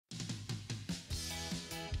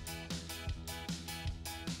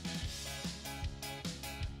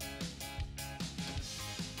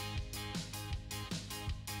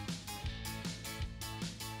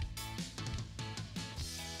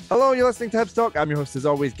Hello, you're listening to Hibs Talk. I'm your host as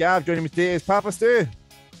always, Gav. Joining me today is Papa Stu.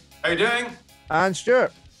 How you doing? And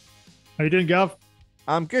Stuart. How you doing, Gav?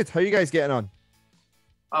 I'm good. How are you guys getting on?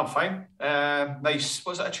 I'm fine. Nice.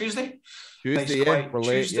 Was it a Tuesday? Tuesday, nice, yeah. We're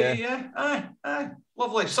late, Tuesday, yeah. Aye.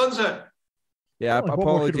 Lovely. Sun's out. Yeah, What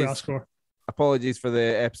more could we ask for? Apologies for the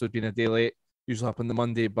episode being a day late. Usually up on the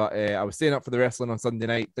Monday, but I was staying up for the wrestling on Sunday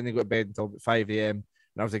night. Didn't go to bed until about 5 a.m.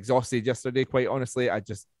 And I was exhausted yesterday, quite honestly. I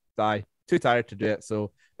just died. Too tired to do it. So a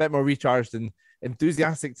bit more recharged and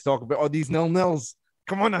enthusiastic to talk about all these nil-nils.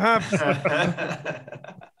 Come on, Hibs.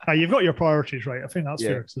 You've got your priorities right. I think that's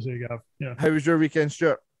fair to say, Gav. Yeah. How was your weekend,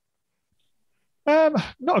 Stuart?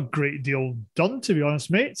 Not a great deal done, to be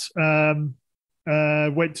honest, mate.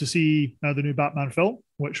 Went to see the new Batman film,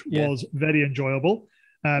 which was very enjoyable.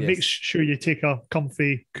 Make sure you take a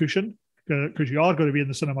comfy cushion because you are going to be in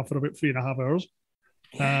the cinema for about 3.5 hours.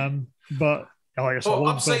 But it's a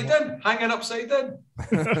long upside down, hanging upside down.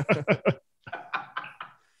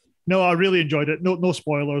 No, I really enjoyed it. No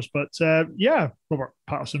spoilers, but Robert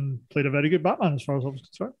Pattinson played a very good Batman as far as I was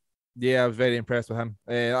concerned. Yeah, I was very impressed with him.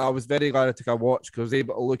 I was very glad I took a watch because I was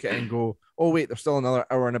able to look at it and go, oh, wait, there's still another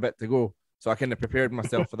hour and a bit to go. So I kind of prepared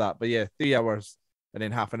myself for that. But yeah, 3 hours and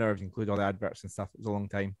then half an hour if you include all the adverts and stuff. It was a long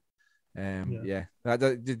time.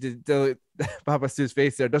 Papa Stu's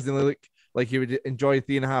face there doesn't look like he would enjoy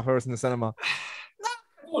 3.5 hours in the cinema.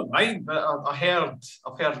 I don't mind, but I've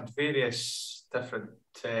heard various different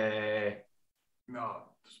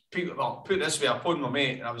people. Well, put it this way, I phoned my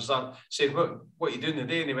mate and I was saying, "What are you doing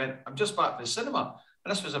today?" And he went, "I'm just back from the cinema."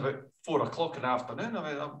 And this was about 4:00 in the afternoon. I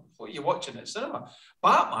went, "What are you watching at cinema?"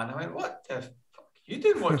 Batman. I went, "What the fuck are you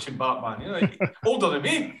doing watching Batman? You know, older than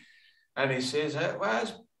me." And he says, "Well,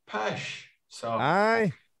 it's pish." So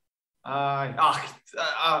I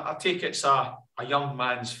take it's a young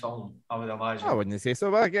man's film, I would imagine. I wouldn't say so,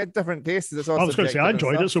 but I get different tastes. It's all I was going to say I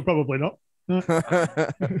enjoyed it, so probably not. I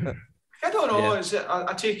don't know.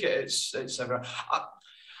 I take it.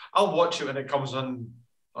 I'll watch it when it comes on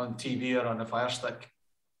TV or on the Fire Stick.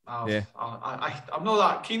 I'm not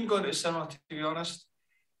that keen going to the cinema, to be honest.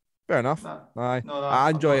 Fair enough. I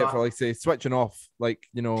enjoy it for, like, say, switching off. Like,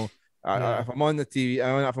 you know, if I'm on the TV,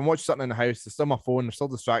 if I'm watching something in the house, there's still my phone, there's still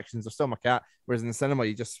distractions, there's still my cat. Whereas in the cinema,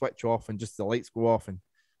 you just switch off and just the lights go off. And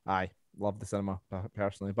love the cinema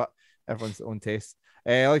personally, but everyone's their own taste.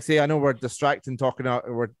 Like I say, I know we're distracting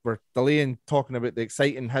we're delaying talking about the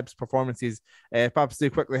exciting Hibs performances. Papa Stu,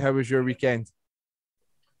 quickly, how was your weekend?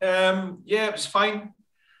 It was fine.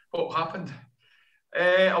 What happened?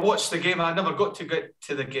 I watched the game. I never got to get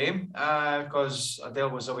to the game because Adele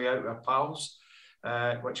was away out with her pals,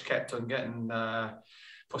 which kept on getting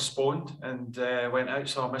postponed and went out,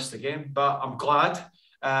 so I missed the game. But I'm glad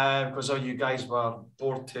because all you guys were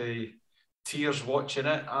bored to tears watching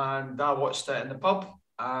it, and I watched it in the pub.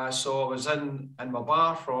 So I was in my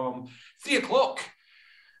bar from 3:00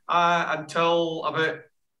 until about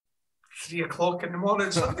 3:00 in the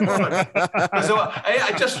morning, Sunday morning. So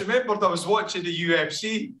I just remembered I was watching the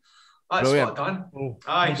UFC. That's Brilliant. what I done.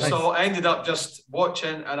 Nice. So I ended up just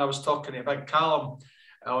watching, and I was talking to Big Callum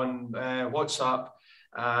on WhatsApp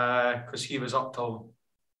because he was up till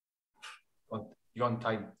yon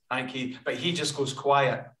time. But he just goes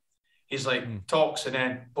quiet. He's like talks and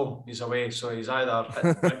then boom, he's away. So he's either hit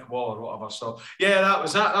the brick wall or whatever. So that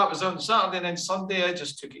was that. That was on Saturday, and then Sunday I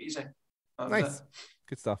just took it easy. Nice,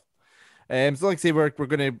 good stuff. So like I say, we're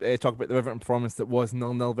going to talk about the Everton performance that was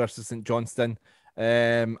 0-0 versus St Johnstone.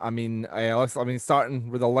 Starting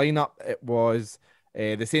with the lineup, it was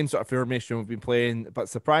the same sort of formation we've been playing, but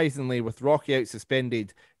surprisingly, with Rocky out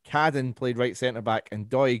suspended, Cadden played right centre back and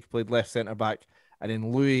Doig played left centre back, and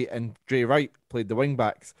then Louis and Dre Wright played the wing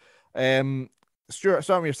backs. Stuart,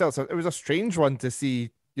 starting with yourself, so it was a strange one to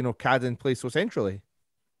see, Cadden play so centrally.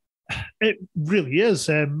 It really is.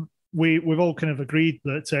 We've all kind of agreed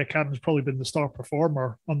that Cadden's probably been the star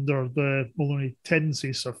performer under the Maloney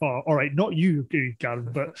tendencies so far. All right, not you,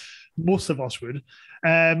 Gavin, but most of us would.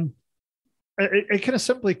 It kind of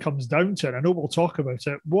simply comes down to, and I know we'll talk about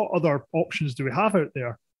it, what other options do we have out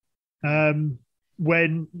there?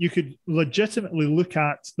 When you could legitimately look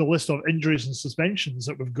at the list of injuries and suspensions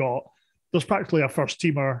that we've got, there's practically a first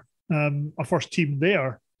team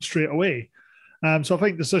there straight away. So I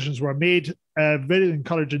think decisions were made. Very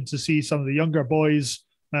encouraging to see some of the younger boys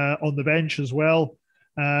on the bench as well.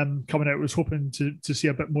 Coming out, was hoping to see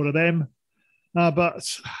a bit more of them. But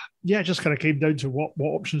it just kind of came down to what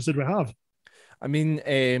options did we have? I mean,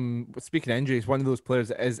 speaking of injuries, one of those players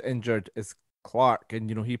that is injured is Clark, and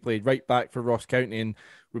he played right back for Ross County, and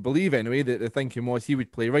we believe anyway that the thinking was he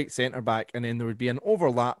would play right centre back, and then there would be an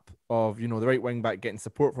overlap of the right wing back getting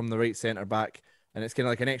support from the right centre back, and it's kind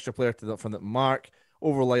of like an extra player from the mark,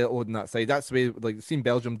 overloading that side. That's the way, like, you've seen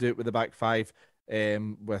Belgium do it with the back five,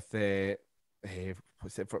 with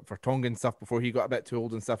what's it for Tonga and stuff before he got a bit too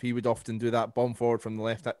old and stuff. He would often do that bomb forward from the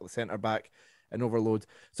left centre back and overload.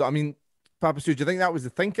 So I mean, Papa Stu, do you think that was the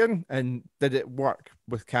thinking, and did it work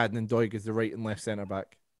with Cadden and Doig as the right and left centre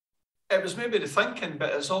back? It was maybe the thinking,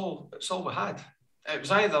 but it's all we had. It was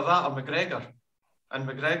either that or McGregor, and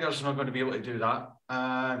McGregor's not going to be able to do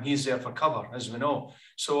that. He's there for cover, as we know.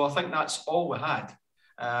 So I think that's all we had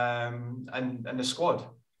in the squad.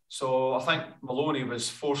 So I think Maloney was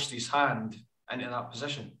forced his hand into that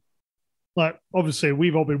position. Like, obviously,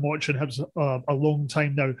 we've all been watching Hibs a long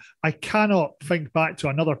time now. I cannot think back to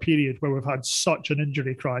another period where we've had such an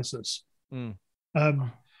injury crisis in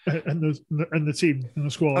the team, in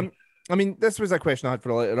the squad. I mean, this was a question I had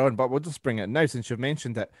for later on, but we'll just bring it now since you've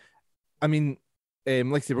mentioned it. I mean,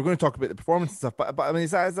 like I say, we're going to talk about the performance and stuff, but I mean,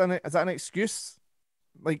 is that an excuse?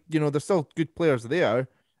 Like, you know, there's still good players there.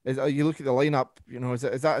 You look at the lineup, you know, is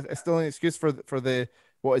that still an excuse for the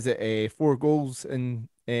what is it, 4 goals in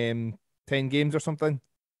 10 games or something?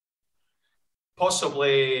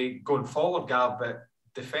 Possibly going forward, Gav, but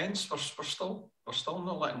defence, we're still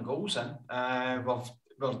not letting goals in.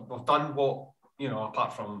 We've done what, you know,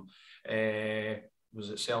 apart from was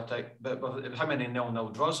it Celtic, but how many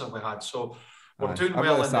 0-0 draws have we had? So we're doing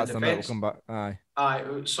well in the defence. Aye,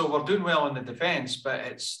 so we're doing well in the defence, but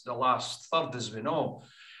it's the last third, as we know.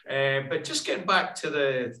 But just getting back to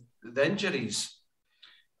the injuries,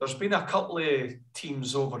 there's been a couple of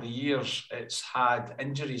teams over the years it's had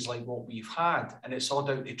injuries like what we've had, and it's all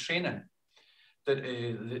down to training.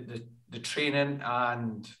 The training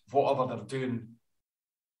and whatever they're doing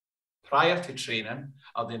prior to training,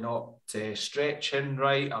 are they not stretching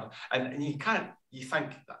right? And you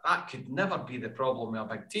think that could never be the problem with a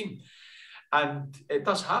big team. And it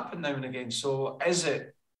does happen now and again. So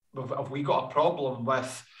have we got a problem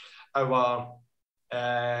with our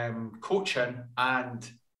coaching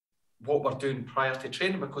and what we're doing prior to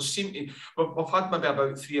training? Because we've had maybe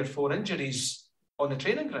about 3 or 4 injuries on the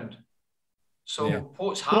training ground. So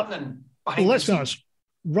what's happening behind let's the be honest,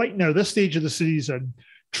 right now, this stage of the season,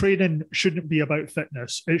 training shouldn't be about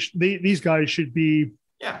fitness. These guys should be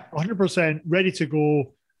 100% ready to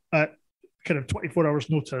go at kind of 24 hours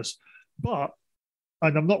notice. But,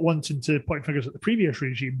 and I'm not wanting to point fingers at the previous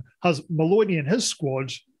regime, has Maloney and his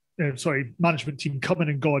squad, management team come in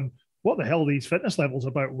and gone, what the hell are these fitness levels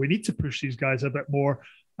about? We need to push these guys a bit more.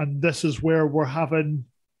 And this is where we're having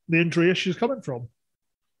the injury issues coming from.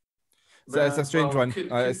 So it's a strange one.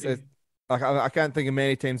 I can't think of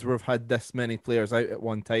many times where we've had this many players out at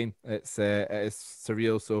one time. It is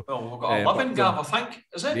surreal. So, we've got 11, Gav, I think.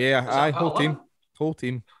 Is it? Yeah, whole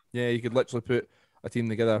team. Yeah, you could literally put a team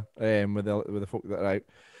together with the folk that are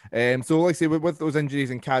out. So, like I say, with those injuries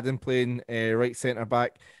and Cadden playing right centre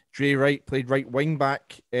back, Dre Wright played right wing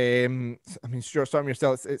back. I mean, Stuart, starting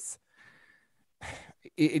yourself,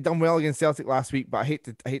 he done well against Celtic last week, but I hate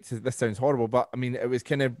to. This sounds horrible, but I mean, it was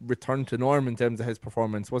kind of returned to norm in terms of his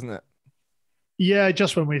performance, wasn't it? Yeah,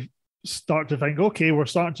 just when we start to think, okay, we're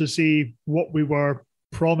starting to see what we were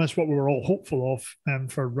promised, what we were all hopeful of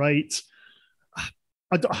for Wright.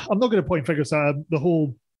 I'm not going to point fingers. The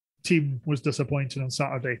whole team was disappointing on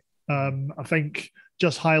Saturday. I think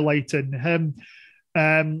just highlighting him,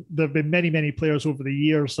 there have been many players over the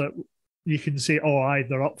years that you can say,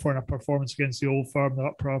 they're up for a performance against the Old Firm, they're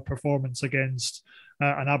up for a performance against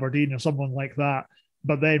an Aberdeen or someone like that.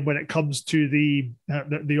 But then when it comes to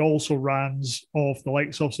the also rans of the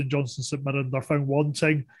likes of St Johnstone, St Mirren, they're found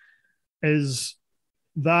wanting. Is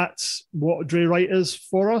that what Dre Wright is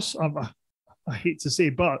for us? I hate to say,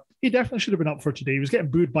 but he definitely should have been up for today. He was getting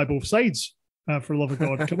booed by both sides, for the love of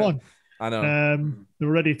God. Come on. I know. They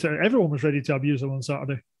were ready to. Everyone was ready to abuse him on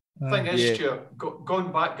Saturday. The thing is, Stuart,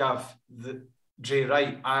 going back, Gav, Dre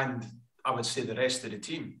Wright and I would say the rest of the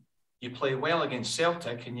team, you play well against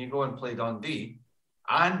Celtic and you go and play Dundee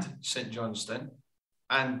and St Johnstone,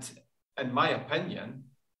 and in my opinion,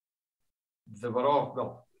 they were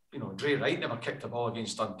all, Dre Wright never kicked a ball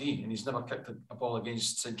against Dundee and he's never kicked a ball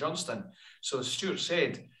against St Johnstone. So as Stuart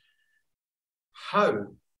said,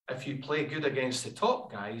 if you play good against the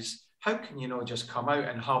top guys, how can you not just come out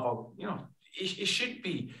and have he should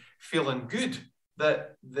be feeling good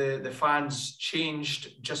that the fans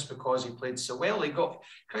changed just because he played so well. He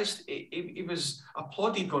was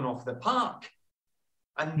applauded going off the park.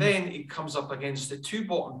 And then he comes up against the 2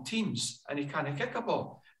 bottom teams and he can't kick a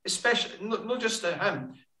ball, especially not just to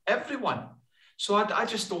him, everyone. So I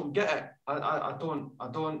just don't get it. I don't.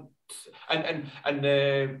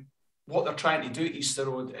 And what they're trying to do at Easter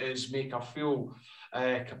Road is make her feel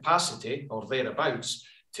capacity or thereabouts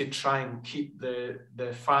to try and keep the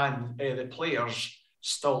players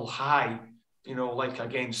still high, you know, like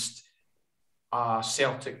against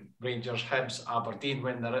Celtic, Rangers, Hibs, Aberdeen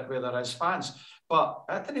where there is fans. But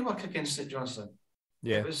that didn't work against St Johnstone.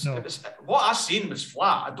 Yeah, it was what I seen was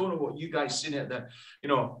flat. I don't know what you guys seen at the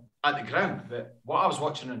ground, but what I was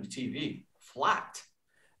watching on the TV, flat.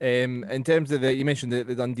 In terms of you mentioned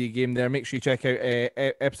the Dundee game there, make sure you check out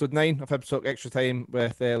episode 9 of Hibs Talk Extra Time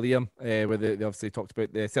with Liam, where they obviously talked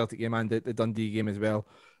about the Celtic game and the Dundee game as well.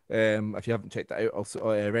 If you haven't checked that out also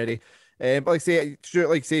already. But like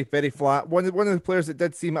I say, very flat. One of the players that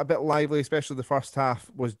did seem a bit lively, especially the first half,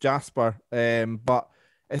 was Jasper. But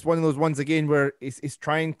it's one of those ones again where he's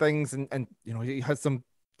trying things and you know, he has some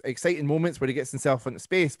exciting moments where he gets himself into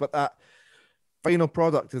space, but that final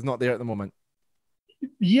product is not there at the moment.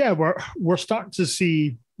 Yeah, we're starting to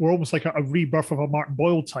see, we're almost like a rebirth of a Martin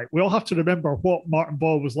Boyle type. We all have to remember what Martin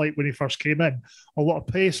Boyle was like when he first came in. A lot of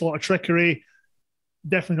pace, a lot of trickery,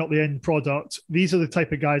 definitely not the end product. These are the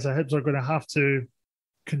type of guys that Hibs are going to have to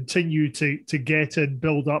continue to get in,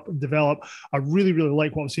 build up and develop. I really, really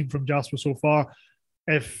like what I've seen from Jasper so far.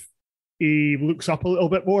 If he looks up a little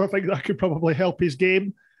bit more, I think that could probably help his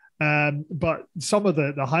game. But some of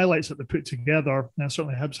the highlights that they put together, and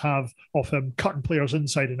certainly Hibs have, of him cutting players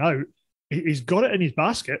inside and out, he's got it in his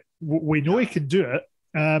basket. We know he can do it.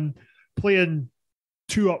 Playing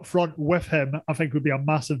two up front with him, I think, would be a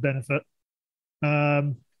massive benefit.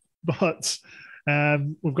 But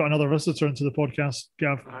we've got another visitor into the podcast,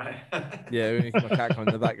 Gav. Yeah, we make my cat on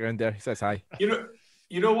in the background there. He says hi.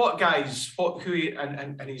 You know what, guys?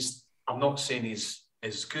 And he's. I'm not saying he's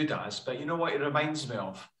as good as, but you know what he reminds me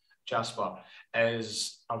of, Jasper,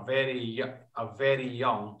 is a very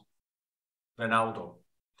young Ronaldo.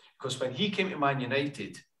 Because when he came to Man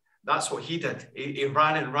United, that's what he did. He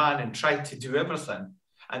ran and tried to do everything,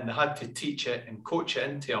 and they had to teach it and coach it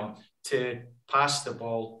into him to pass the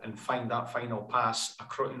ball and find that final pass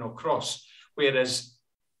across. Whereas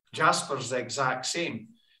Jasper's the exact same.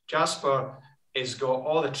 Jasper has got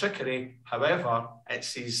all the trickery, however,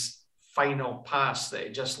 it's his final pass that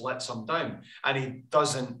it just lets him down, and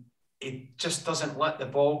he just doesn't let the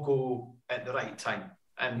ball go at the right time,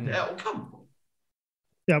 and it'll come.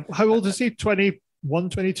 Yeah, how old is he? 21,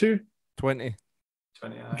 22? 20.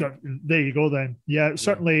 20. There you go then. Yeah,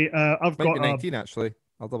 certainly. I've got 19 actually.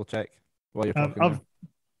 I'll double check while you're talking. I've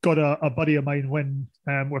got a buddy of mine when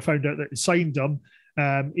we found out that he signed him.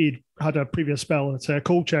 He'd had a previous spell at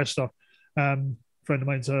Colchester. Friend of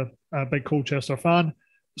mine's a big Colchester fan.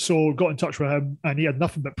 So got in touch with him, and he had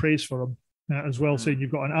nothing but praise for him as well, saying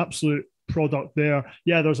you've got an absolute product there.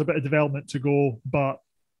 Yeah, there's a bit of development to go, but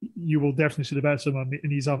you will definitely see the best of him,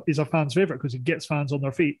 and he's a fan's favourite because he gets fans on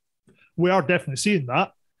their feet. We are definitely seeing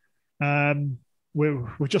that. We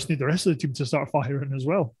just need the rest of the team to start firing as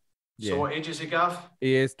well. Yeah. So what age is he, Gav?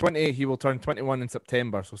 He is 20. He will turn 21 in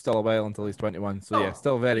September, so still a while until he's 21. So yeah,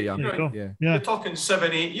 still very young. You're talking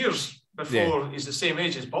 7-8 years before he's the same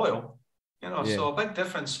age as Boyle. So a big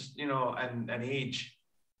difference, in age.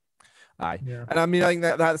 Aye, and I mean, I think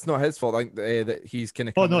that's not his fault. I think that he's kind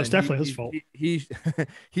of. Oh no, it's definitely his fault. He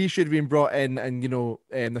should have been brought in, and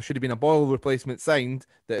there should have been a Boyle replacement signed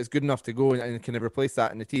that is good enough to go and kind of replace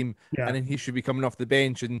that in the team. Yeah. And then he should be coming off the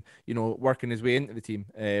bench and working his way into the team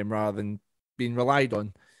rather than being relied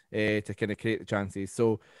on to kind of create the chances.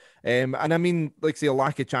 So. And I mean, like say, a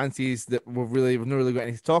lack of chances that we've not really got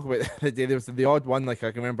anything to talk about the day. There was the odd one, like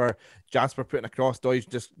I can remember Jasper putting across, Doige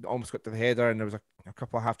just almost got to the header, and there was a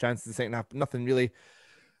couple of half chances in the second half, but nothing really.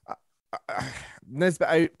 Nisbet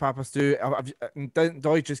out, Papastu.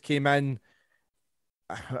 Doige just came in.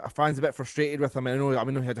 Fans a bit frustrated with him. I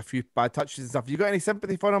know he had a few bad touches and stuff. You got any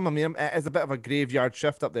sympathy for him? I mean, it is a bit of a graveyard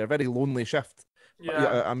shift up there, a very lonely shift.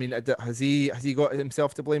 Yeah. I mean, has he got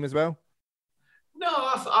himself to blame as well? No,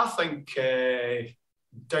 I think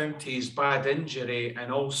down to his bad injury,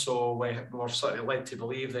 and also we were sort of led to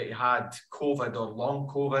believe that he had COVID or long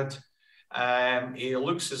COVID. He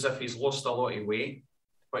looks as if he's lost a lot of weight,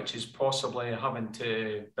 which is possibly having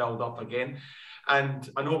to build up again. And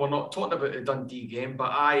I know we're not talking about the Dundee game,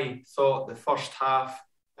 but I thought the first half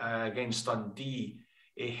against Dundee,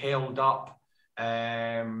 he held up,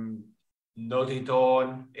 nodded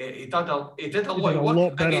on. He did a lot of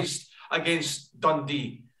work against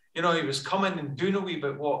Dundee. He was coming and doing a wee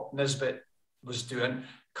bit what Nisbet was doing,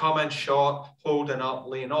 coming short, holding up,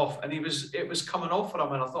 laying off, and it was coming off for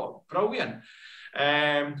him, and I thought, brilliant.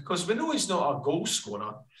 Because we know he's not a goal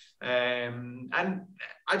scorer. And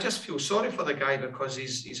I just feel sorry for the guy because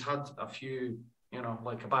he's had a few,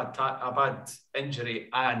 like a bad injury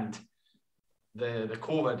and the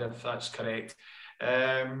COVID, if that's correct.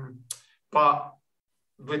 But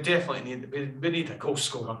we definitely need a goal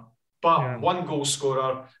scorer. But one goal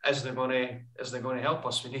scorer isn't going to help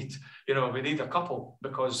us. We need a couple,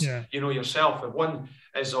 because you know yourself, if one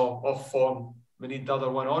is off form, we need the other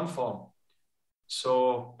one on form.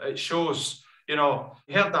 So it shows. You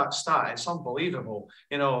heard that stat. It's unbelievable.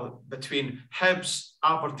 Between Hibs,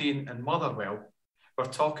 Aberdeen, and Motherwell, we're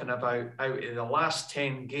talking about out of the last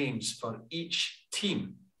 10 games for each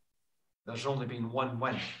team, there's only been one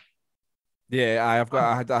win. Yeah, I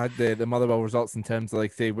had the Motherwell results in terms of,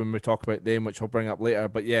 like, say, when we talk about them, which I'll bring up later.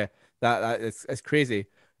 But yeah, that is it's crazy.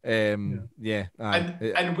 And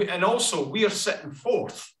also we are sitting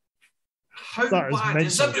fourth. How bad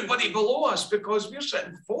is everybody below us? Because we're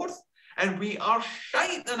sitting fourth and we are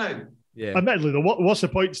shite now. Yeah. Admittedly, though, what's the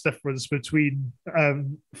points difference between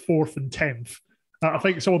 4th and 10th? I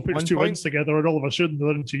think someone puts 2 wins together and all of a sudden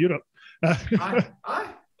they're into Europe. Aye.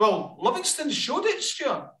 Well, Livingston showed it,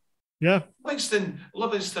 Stuart. Yeah. Livingston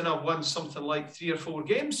have won something like 3 or 4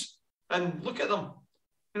 games, and look at them.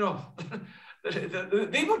 They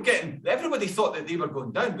were everybody thought that they were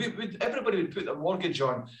going down. Everybody would put their mortgage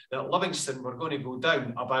on that Livingston were going to go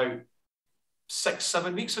down about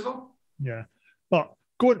 6-7 weeks ago. Yeah. But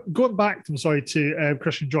going back, to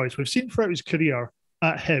Christian Joyce, we've seen throughout his career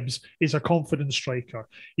at Hibs, he's a confident striker.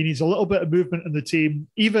 He needs a little bit of movement in the team.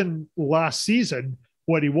 Even last season,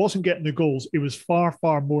 when he wasn't getting the goals, he was far,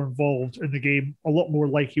 far more involved in the game, a lot more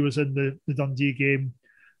like he was in the Dundee game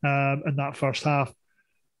in that first half.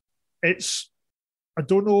 I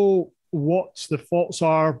don't know what the thoughts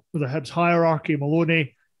are with the Hibs hierarchy,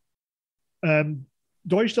 Maloney.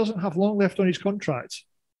 Deutsch doesn't have long left on his contract.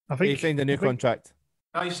 I think he signed a new contract.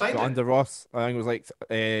 Oh, he signed it? Under Ross. I think it was like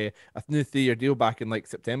a new 3-year deal back in like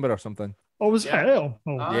September or something. Oh, was it? Oh.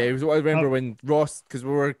 Yeah, it was what I remember when Ross, because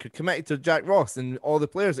we were committed to Jack Ross and all the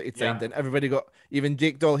players that he'd signed, and everybody got, even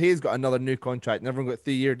Jake Doyle-Hayes got another new contract, and everyone got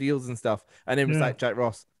 3-year deals and stuff, and then it was like Jack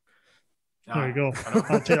Ross. There you go.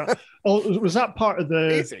 Was that part of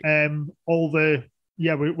the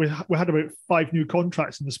we had about 5 new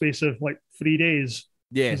contracts in the space of like 3 days?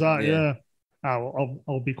 Yeah. Was that, yeah.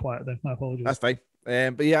 I'll be quiet then. My apologies. That's fine.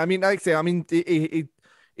 But yeah, I mean, like I say,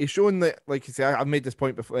 he's shown that, like you say, I've made this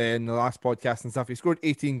point before in the last podcast and stuff. He scored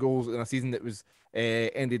 18 goals in a season that was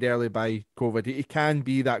ended early by COVID. He can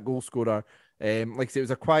be that goal scorer. Like I say, it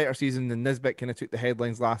was a quieter season than Nisbet kind of took the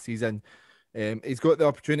headlines last season. He's got the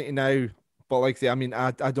opportunity now, but like I say, I mean,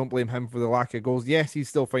 I don't blame him for the lack of goals. Yes, he's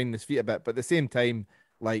still finding his feet a bit, but at the same time,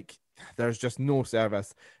 like, there's just no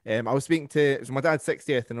service. I was speaking to, it was my dad's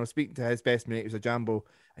 60th, and I was speaking to his best mate, who's a Jambo,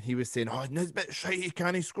 and he was saying, "Oh, Nisbet's shite, he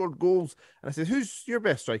can't score goals." And I said, "Who's your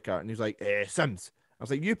best striker?" And he was like, "Sims." I was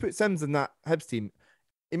like, "You put Sims in that Hibs team,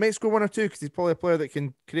 he might score 1 or 2 because he's probably a player that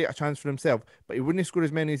can create a chance for himself, but he wouldn't score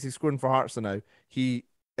as many as he's scoring for Hearts now."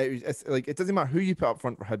 It's like, it doesn't matter who you put up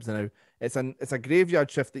front for Hibs now. It's a graveyard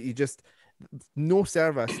shift that you just, no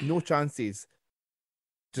service, no chances.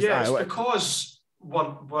 It's because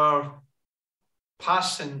we're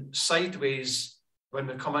passing sideways when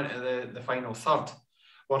we come into the final third.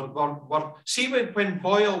 See, when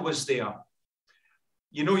Boyle was there,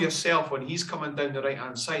 you know yourself, when he's coming down the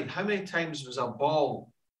right-hand side, how many times was a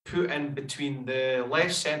ball put in between the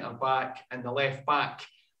left centre-back and the left-back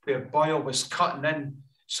where Boyle was cutting in?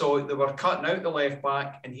 So they were cutting out the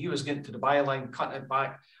left-back and he was getting to the byline, cutting it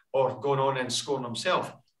back, or going on and scoring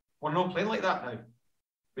himself. We're not playing like that now.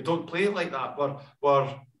 We don't play like that.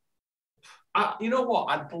 You know what?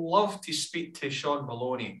 I'd love to speak to Sean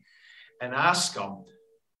Maloney and ask him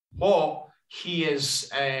what he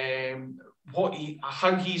is,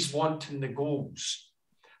 how he's wanting the goals,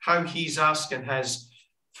 how he's asking his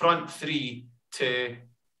front three to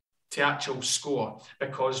actual score,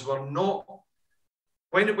 because we're not.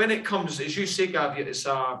 When it comes, as you say, Gavin, it's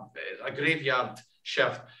a graveyard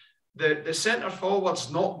shift. The centre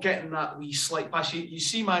forward's not getting that wee slight pass. You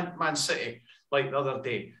see Man City, like the other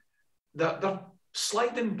day, they're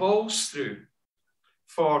sliding balls through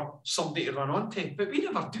for somebody to run onto, but we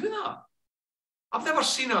never do that. I've never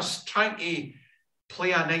seen us trying to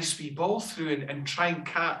play a nice wee ball through and try and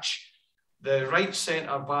catch the right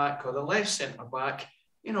centre back or the left centre back,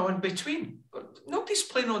 in between. But nobody's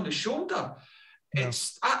playing on the shoulder. No.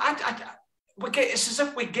 It's as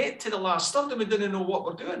if we get to the last third and we didn't know what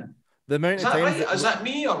we're doing. The amount is of that times right? Is that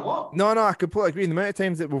me or what? No, I completely agree. The amount of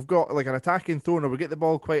times that we've got like an attacking thrown, or we get the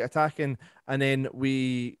ball quite attacking, and then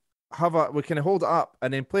we kind of hold it up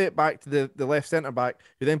and then play it back to the left centre back,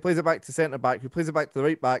 who then plays it back to centre back, who plays it back to the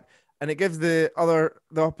right back, and it gives the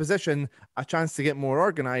opposition a chance to get more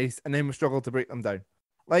organised, and then we struggle to break them down.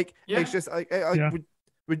 It's just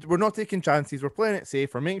we're not taking chances. We're playing it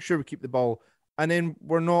safe. We're making sure we keep the ball and then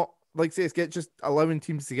we're not, like say, it's just allowing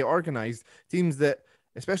teams to get organised, teams that,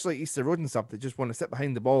 especially Easter Road and stuff, that just want to sit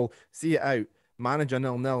behind the ball, see it out, manage a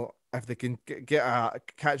 0-0. If they can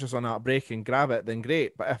catch us on a break and grab it, then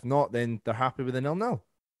great. But if not, then they're happy with the 0-0.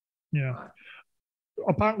 Yeah.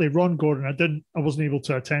 Apparently, Ron Gordon, I wasn't able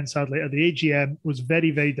to attend sadly at the AGM, was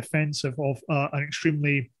very, very defensive of an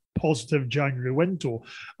extremely positive January window,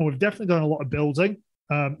 and we've definitely done a lot of building.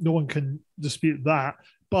 No one can dispute that,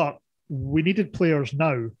 but we needed players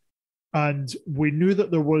now, and we knew that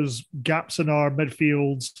there was gaps in our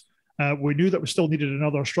midfields. We knew that we still needed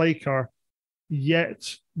another striker,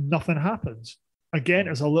 yet nothing happened. Again,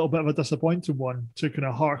 it's a little bit of a disappointing one to kind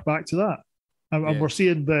of hark back to that, and we're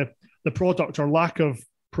seeing the product or lack of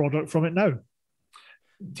product from it now.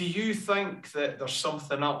 Do you think that there's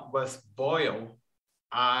something up with Boyle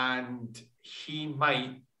and he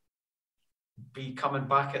might be coming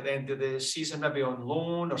back at the end of the season, maybe on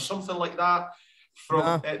loan or something like that from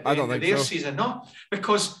at the end of their season? No,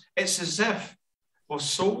 because it's as if we've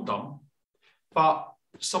sold them, but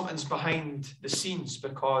something's behind the scenes,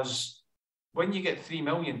 because when you get £3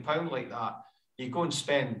 million like that, you go and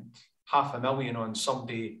spend $500,000 on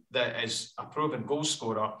somebody that is a proven goal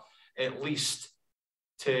scorer, at least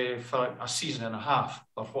for a season and a half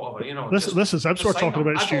or whatever, you know. This is Hibs we're talking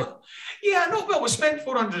about, Stu. Yeah, no, well, we spent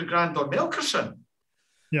 400 grand on Melkerson.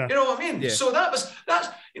 Yeah. You know what I mean? Yeah. So that's,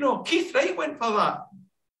 you know, Keith Wright went for that.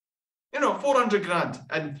 You know, 400 grand.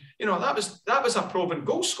 And, you know, that was a proven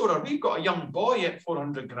goal scorer. We've got a young boy at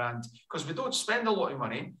 400 grand because we don't spend a lot of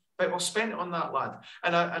money, but we'll spend it on that lad.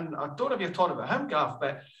 And I don't know if you're talking about him, Gav,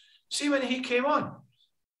 but see, when he came on,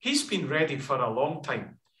 he's been ready for a long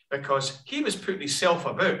time because he was putting himself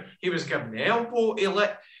about. He was giving the elbow.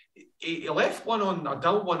 He left one on, a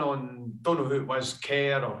dull one on, don't know who it was,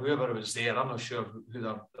 Kerr or whoever was there. I'm not sure who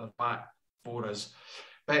their back four is.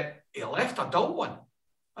 But he left a dull one.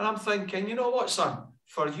 And I'm thinking, you know what, son,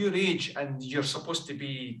 for your age and you're supposed to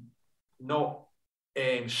be not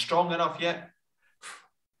strong enough yet,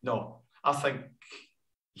 no, I think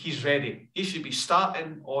he's ready. He should be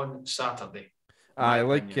starting on Saturday.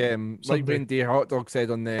 Like when Dave Hot Dog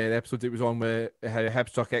said on the episode it was on with how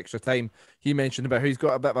Hibs took extra time, he mentioned about how he's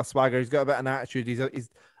got a bit of a swagger, he's got a bit of an attitude, he's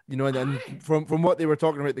you know, and from what they were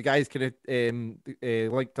talking about, the guys kind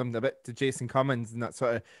of liked him a bit to Jason Cummins and that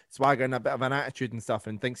sort of swagger and a bit of an attitude and stuff,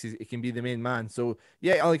 and thinks he can be the main man. So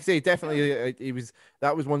yeah, like I say, definitely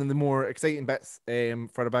that was one of the more exciting bits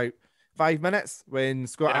for about 5 minutes when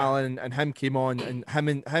Scott Allen and him came on, and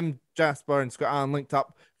him Jasper and Scott Allen linked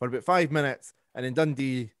up for about 5 minutes, and then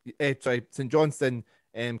St Johnstone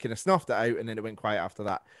kind of snuffed it out, and then it went quiet after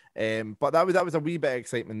that. But that was a wee bit of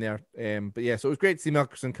excitement there. But yeah, so it was great to see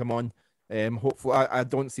Melkerson come on. Hopefully, I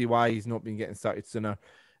don't see why he's not been getting started sooner.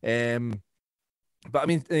 But I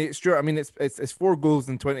mean, Stuart, I mean, it's 4 goals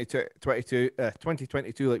in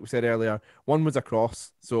 2022, like we said earlier. One was a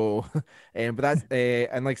cross, so but that's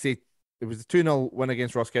and like I say, it was a 2-0 win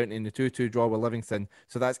against Ross County and the 2-2 draw with Livingston.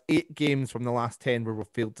 So that's 8 games from the last 10 where we've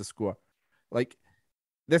failed to score. Like,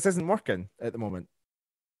 this isn't working at the moment.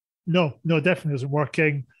 No, definitely isn't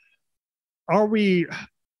working. Are we?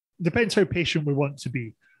 Depends how patient we want to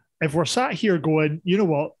be. If we're sat here going, you know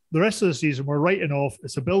what, the rest of the season we're writing off,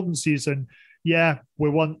 it's a building season. Yeah, we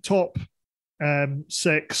want top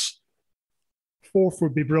 6, 4th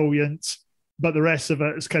would be brilliant, but the rest of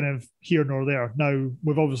it is kind of here nor there. Now,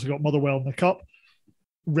 we've obviously got Motherwell in the Cup,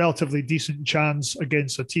 relatively decent chance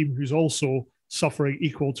against a team who's also suffering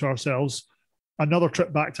equal to ourselves. Another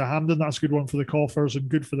trip back to Hampden, that's a good one for the Coffers and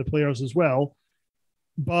good for the players as well.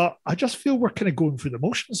 But I just feel we're kind of going through the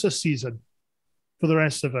motions this season for the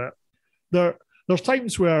rest of it. There's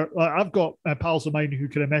times where I've got pals of mine who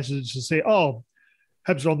kind of message and say, oh,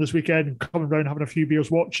 Hibs are on this weekend and coming around having a few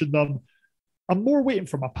beers watching them. I'm more waiting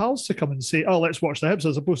for my pals to come and say, oh, let's watch the Hibs,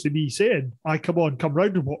 as opposed to me saying, come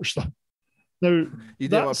round and watch them. Now, you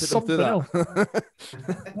don't want to put them through that.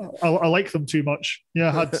 I like them too much. Yeah,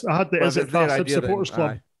 I had the Is It Fast Hibs Supporters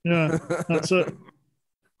Club. Yeah, that's it.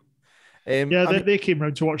 They came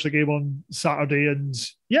round to watch the game on Saturday, and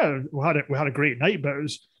yeah, we had a great night, but it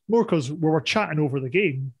was more because we were chatting over the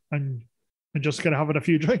game and just kind of having a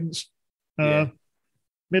few drinks. Made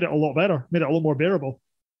it a lot better, made it a lot more bearable.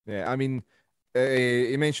 Yeah, I mean,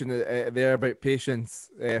 you mentioned there about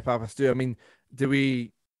patience, Papa Stu. I mean, do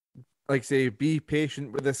we, like say, be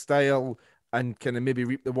patient with this style and kind of maybe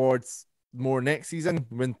reap the rewards more next season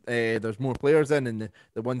when there's more players in, and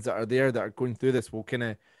the ones that are there that are going through this will kind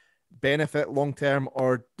of benefit long term,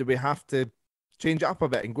 or do we have to change it up a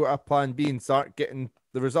bit and go to a plan B and start getting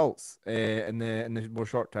the results in the more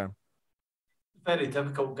short term? Very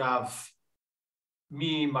difficult, Gav,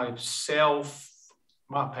 myself,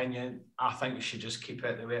 my opinion, I think we should just keep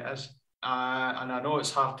it the way it is. And I know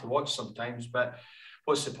it's hard to watch sometimes, but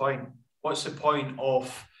what's the point? What's the point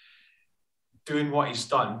of doing what he's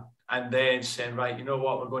done and then saying, right, you know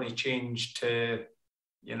what, we're going to change to,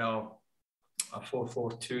 you know, a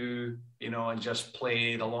 4-4-2, you know, and just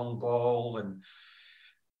play the long ball and,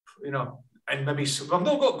 you know, and maybe we've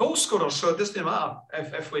not got goal scorers, so it doesn't matter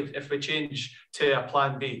if we change to a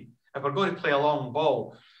plan B. If we're going to play a long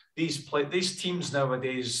ball, these teams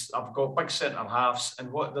nowadays have got big centre halves,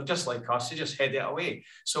 and they're just like us, they just head it away.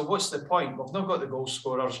 So what's the point? We've not got the goal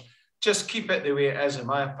scorers. Just keep it the way it is, in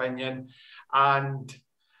my opinion, and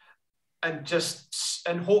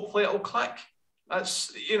hopefully it'll click.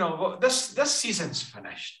 That's, you know, this season's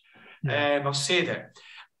finished. Yeah. I've said it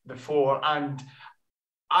before, and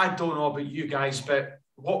I don't know about you guys, but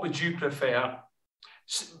what would you prefer?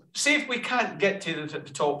 Say if we can't get to the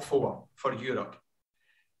top four for Europe,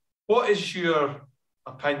 what is your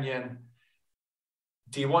opinion?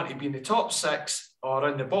 Do you want to be in the top six or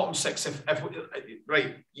in the bottom six?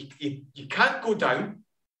 Right, you can't go down,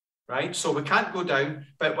 right? So we can't go down,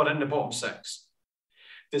 but we're in the bottom six.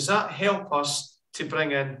 Does that help us to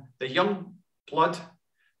bring in the young blood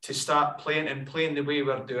to start playing the way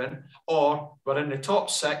we're doing? Or we're in the top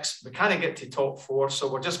six, we can't get to top four,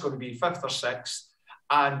 so we're just going to be fifth or sixth,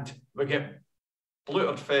 and we get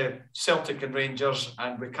blooted for Celtic and Rangers,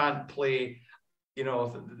 and we can't play, you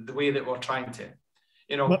know, the way that we're trying to,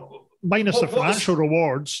 you know. Minus the financial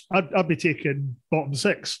rewards, I'd be taking bottom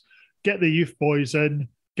six. Get the youth boys in,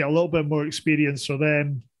 get a little bit more experience for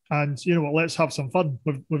them, and you know what, let's have some fun.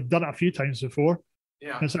 We've done it a few times before.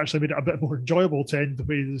 Yeah, it's actually made it a bit more enjoyable to end the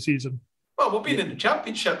way of the season. Well, we've been in the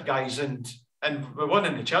championship, guys, and we won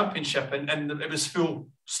in the championship, and it was full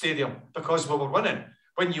stadium because we were winning.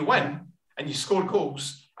 When you win and you score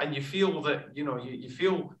goals and you feel that, you know, you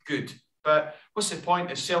feel good. But what's the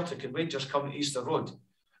point if Celtic and Rangers come to Easter Road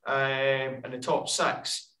in the top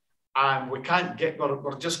six, and we can't get,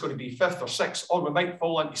 we're just going to be fifth or sixth, or we might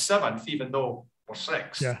fall into seventh, even though we're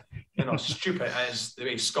sixth. Yeah. You know, stupid as the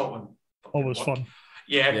way Scotland. Always fun.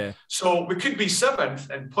 Yeah. So we could be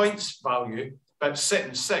seventh in points value, but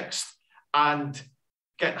sitting sixth and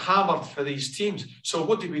get hammered for these teams. So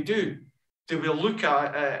what do we do? Do we look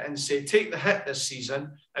at it and say, take the hit this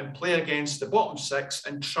season and play against the bottom six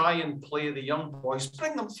and try and play the young boys,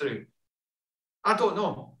 bring them through? I don't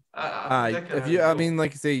know. I mean,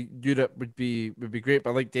 like I say, Europe would be great,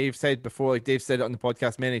 but like Dave said before, like Dave said it on the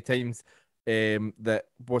podcast many times, that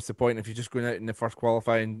what's the point if you're just going out in the first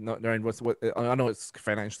qualifying not round? I know it's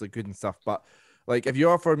financially good and stuff, but like if you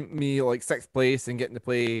offer me like sixth place and getting to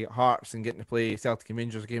play Hearts and getting to play Celtic and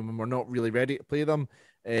Rangers again when we're not really ready to play them,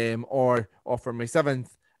 or offer me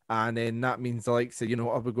seventh, and then that means like, so you know,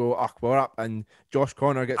 up we go, we're up, and Josh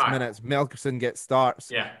Connor gets minutes, Melkerson gets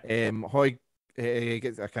starts, Hoy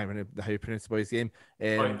gets, I can't remember how you pronounce the boy's name,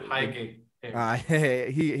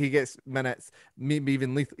 he gets minutes, maybe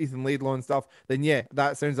even Ethan Laidlaw and stuff, then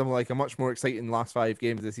that sounds like a much more exciting last 5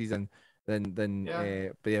 games of the season than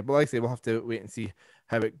but like I say, we'll have to wait and see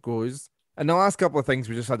how it goes. And the last couple of things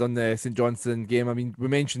we just had on the St Johnstone game, I mean, we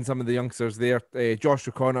mentioned some of the youngsters there. Josh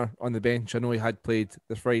O'Connor on the bench, I know he had played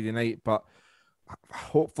this Friday night, but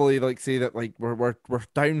hopefully, like say that like we're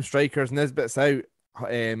down strikers, Nisbet's out.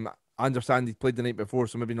 I understand he played the night before,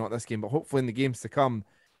 so maybe not this game, but hopefully in the games to come,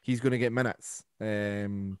 he's going to get minutes.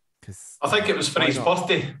 Because I think it was for his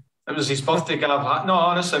birthday. It was his birthday, Gav. No,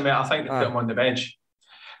 honestly, mate, I think they put him on the bench.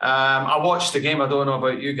 I watched the game. I don't know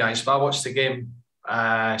about you guys, but I watched the game,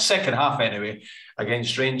 second half anyway,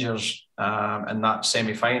 against Rangers in that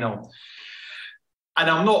semi-final. And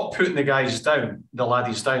I'm not putting the guys down, the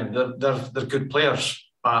laddies down. They're good players,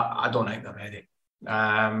 but I don't think they're ready.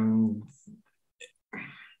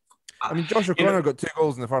 I mean, Josh O'Connor got 2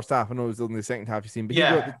 goals in the first half. I know it was only the second half you've seen, but he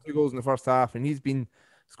got the 2 goals in the first half, and he's been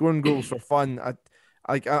scoring goals for fun.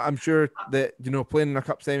 I'm sure that, you know, playing in a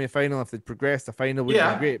cup semi-final, if they'd progressed, the final would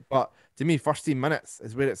be great. But to me, first team minutes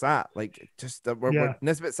is where it's at. Like, just we're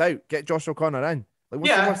Nisbet's out. Get Josh O'Connor in. Like,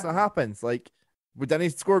 what's the worst that happens? Like, we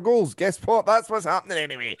didn't score goals. Guess what? That's what's happening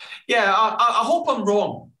anyway. Yeah, I hope I'm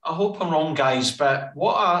wrong. I hope I'm wrong, guys. But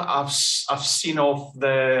what I've seen of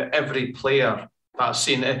every player that I've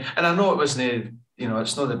seen, and I know it wasn't, you know,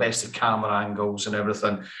 it's not the best of camera angles and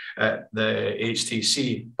everything at the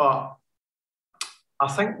HTC, but I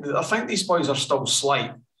think these boys are still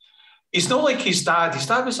slight. He's not like his dad. His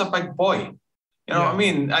dad was a big boy. You know what I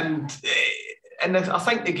mean? And I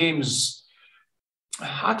think the game's,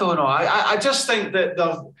 I don't know. I just think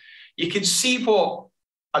that you can see what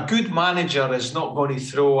a good manager is not going to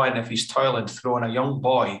throw in if he's toiling, throwing a young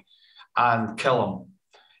boy and kill him.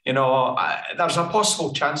 You know, there's a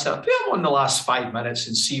possible chance that I'll put him on the last 5 minutes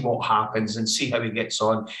and see what happens and see how he gets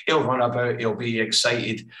on. He'll run about, he'll be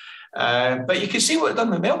excited. But you can see what done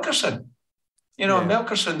with Melkerson. You know,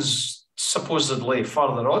 Melkerson's supposedly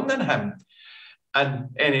further on than him and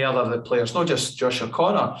any other of the players, not just Josh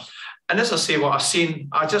O'Connor. And as I say, what I've seen,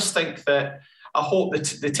 I just think that I hope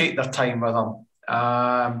that they take their time with him,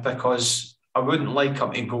 because I wouldn't like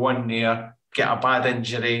him to go in there, get a bad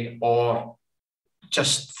injury, or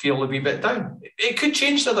just feel a wee bit down. It could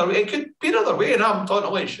change the other way. It could be the other way, and I'm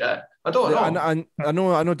totally shit. I don't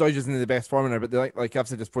know. I know Dodge isn't in the best form now, but like I've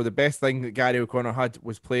said just before, the best thing that Gary O'Connor had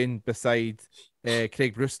was playing beside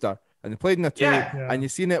Craig Brewster. And they played in a two, and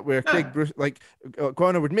you've seen it where Craig Brewster, like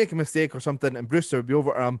O'Connor would make a mistake or something, and Brewster would be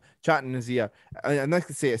over to him chatting in his ear. And like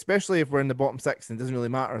I say, especially if we're in the bottom six and it doesn't really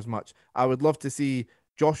matter as much, I would love to see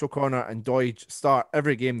Josh O'Connor and Doig start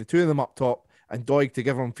every game, the two of them up top, and Doig to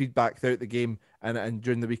give them feedback throughout the game and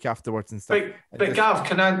during the week afterwards and stuff. But Gav,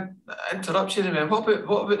 can I interrupt you a minute? What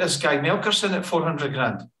about this guy Melkerson at 400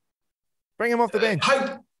 grand? Bring him off the bench.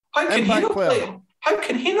 How can he not play? How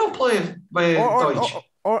can he not play with Doig?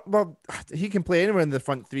 Well, he can play anywhere in the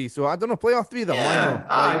front three, so I don't know. Play all three of them. Yeah,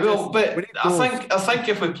 but I think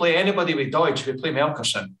if we play anybody with Doig, we play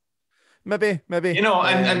Melkerson. Maybe. You know,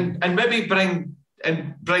 and maybe bring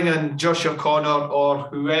in Josh O'Connor or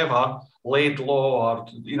whoever, Laidlaw or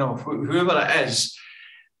you know whoever it is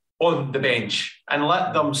on the bench, and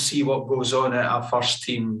let them see what goes on at a first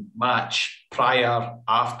team match prior,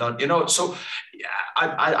 after. You know, so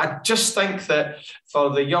I just think that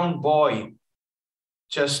for the young boy,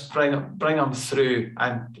 just bring him through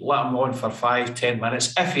and let him on for 5-10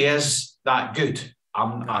 minutes if he is that good.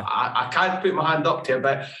 I can't put my hand up to it,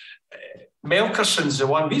 but Melkerson's the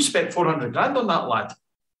one. We spent 400 grand on that lad.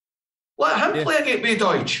 Let him play a game with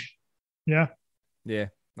Doig. Yeah.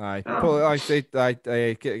 Aye. Like I said, I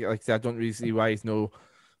don't really see why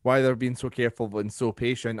they're being so careful and so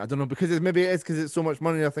patient. I don't know, because maybe it is because it's so much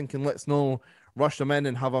money. They're thinking, let's no rush them in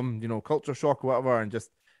and have them, culture shock or whatever, and just,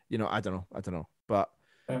 I don't know. But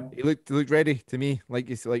he looked ready to me, like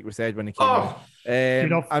we said when he came out. Do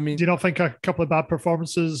you not think a couple of bad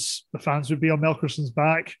performances, the fans would be on Melkerson's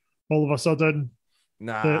back all of a sudden?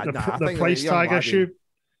 The price tag issue.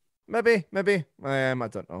 Maybe. I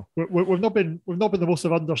don't know. We've not been the most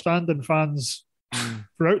of understanding fans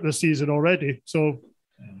throughout the season already. So,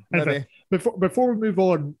 anyway, before we move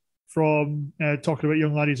on from talking about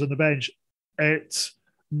young laddies on the bench, it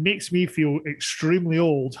makes me feel extremely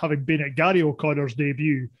old having been at Gary O'Connor's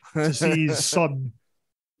debut to see his son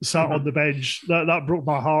sat on the bench. That broke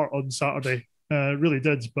my heart on Saturday. Really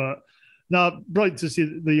did. But brilliant to see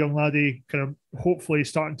the young laddie kind of hopefully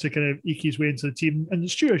starting to kind of eke his way into the team. And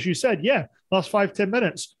Stu, as you said, last 5-10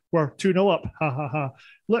 minutes, we're 2-0 up. Ha ha ha.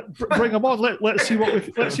 Bring him on. Let's see what he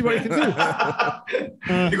can do.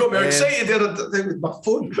 You got me excited there with my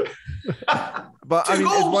phone. But I mean,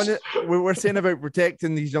 we're saying about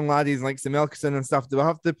protecting these young laddies like Melkerson and stuff. Do we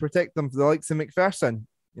have to protect them for the likes of McPherson?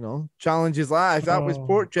 Challenges like if that was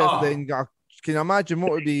Porteous, then can you imagine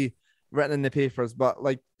what would be written in the papers? But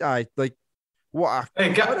what a...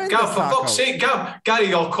 Hey, for fuck's sake,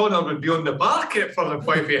 Gary O'Connor would be on the market for the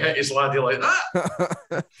point he hit his laddie like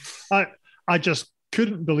that. I just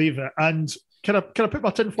couldn't believe it. And can I put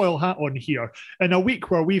my tinfoil hat on here? In a week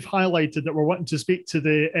where we've highlighted that we're wanting to speak to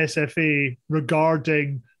the SFA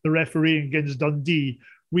regarding the refereeing against Dundee,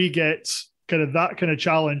 we get that kind of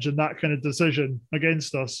challenge and that kind of decision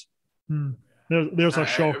against us. There's a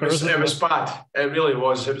shocker. It was bad. It really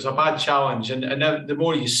was. It was a bad challenge. And the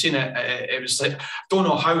more you've seen it, it was like, I don't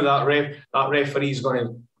know how that referee is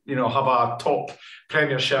going to, have a top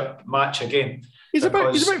Premiership match again. He's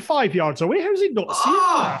about 5 yards away. How's he not seen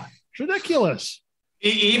that? It's ridiculous.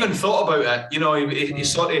 He even thought about it. He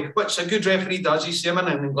sort of, which a good referee does. You see him in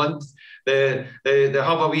England. They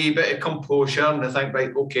have a wee bit of composure and they think,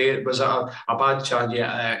 right, okay, it was a bad challenge.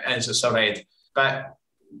 Yeah, it's a red. But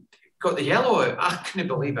got the yellow out. I couldn't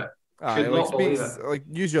believe it. Believe it.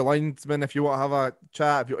 Use your linesman if you want to have a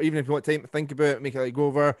chat. Even if you want time to think about it, make it go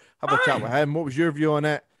over, have a chat with him. What was your view on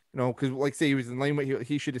it? Because say he was in line with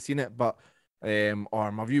he should have seen it, but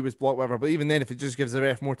or my view was blocked, whatever. But even then, if it just gives the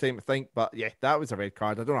ref more time to think, but yeah, that was a red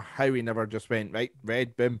card. I don't know how he never just went right,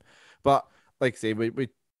 red, boom. But like I say, I wouldn't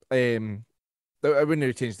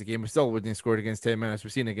have changed the game. We still wouldn't have scored against 10 minutes.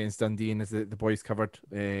 We've seen against Dundee, and as the boys covered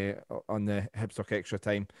on the Hibs extra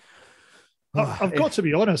time. I've got to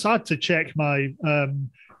be honest, I had to check my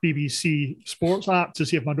BBC Sports app to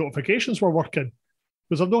see if my notifications were working,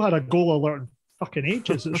 because I've not had a goal alert in fucking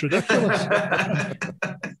ages. It's ridiculous.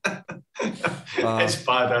 It's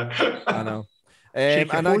bad. I know. Shake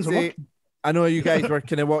your And I'd phones, say, I know you guys were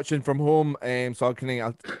kind of watching from home, so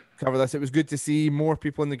I'll cover this. It was good to see more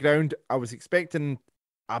people on the ground. I was expecting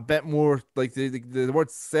a bit more, like the word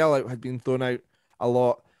sellout had been thrown out a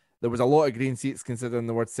lot. There was a lot of green seats considering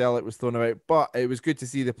the word sellout was thrown out, but it was good to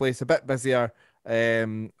see the place a bit busier,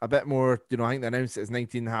 a bit more, I think they announced it as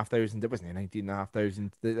 19,500. It wasn't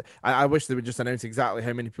 19,500. I wish they would just announce exactly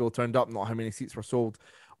how many people turned up, not how many seats were sold.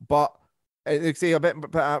 But like say a bit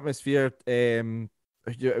atmosphere. It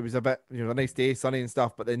was a bit, a nice day, sunny and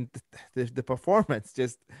stuff, but then the performance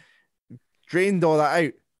just drained all that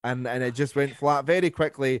out, and it just went flat very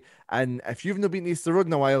quickly. And if you've not been to Easter Road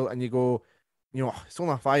in a while, and you go, it's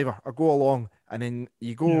only a fiver, or go along, and then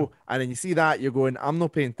you go, and then you see that, you're going, I'm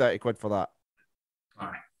not paying 30 quid for that.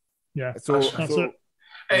 Aye. Yeah, so that's it.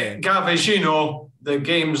 Hey, Gav, as you know, the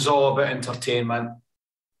game's all about entertainment,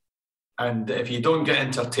 and if you don't get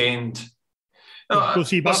entertained, Go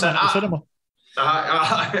see Batman at the cinema.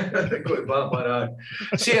 Go to Batman.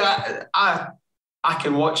 See, I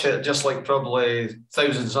can watch it just like probably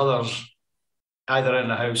thousands others, either in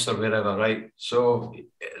the house or wherever, right? So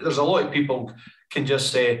there's a lot of people can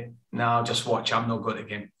just say, "Nah, I'll just watch. I'm not going to the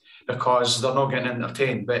game," because they're not getting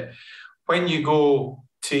entertained. But when you go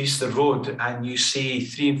to Easter Road and you see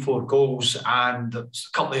 3 and 4 goals and a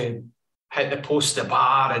couple of hit the post, the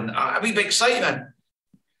bar, and a wee bit excitement.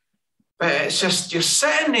 But it's just, you're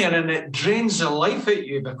sitting there and it drains the life at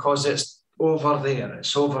you because it's over there.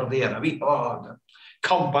 It's over there.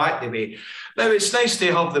 Come back the way. Now, it's nice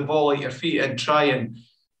to have the ball at your feet and try and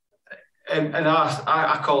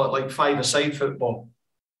I call it like five-a-side football.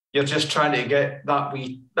 You're just trying to get that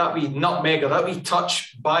wee nutmeg or that wee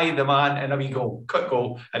touch by the man and a wee goal, quick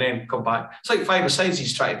goal, and then come back. It's like 5-a-sides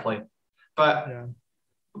he's trying to play. But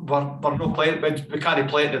we're not playing, we can't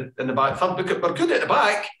play it in the back third. We're good at the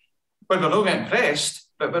back when we're not getting pressed,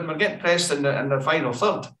 but when we're getting pressed in the final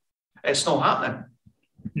third, it's not happening.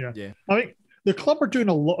 Yeah. I think the club are doing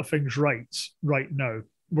a lot of things right now.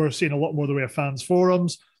 We're seeing a lot more in the way of fans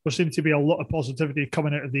forums. There seems to be a lot of positivity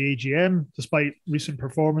coming out of the AGM, despite recent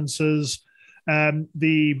performances.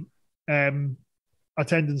 The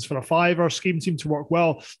attendance for a fiver scheme seemed to work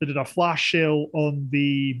well. They did a flash sale on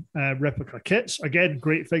the replica kits. Again,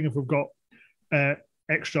 great thing if we've got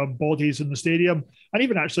extra bodies in the stadium. And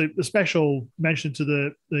even actually the special mention to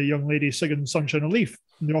the young lady singing Sunshine and Leaf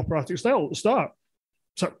in the operatic style at the start.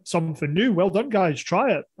 So, something new. Well done, guys.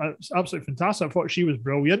 Try it. It's absolutely fantastic. I thought she was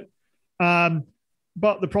brilliant.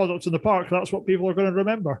 But the product in the park, that's what people are going to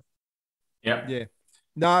remember. Yeah.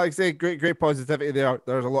 No, like I say, great positivity there.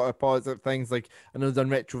 There's a lot of positive things. Like I know they've done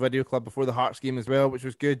Retro Video Club before the Hearts game as well, which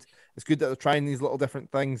was good. It's good that they're trying these little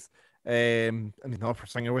different things. I mean, the opera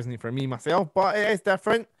singer wasn't for me myself, but it is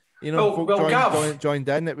different. Folk joined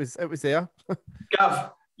in. It was there.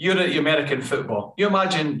 Gav, you're at American football. You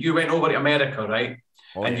imagine you went over to America, right?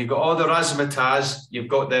 And you've got all the razzmatazz, you've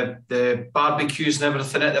got the barbecues and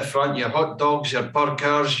everything at the front, your hot dogs, your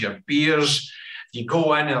burgers, your beers. You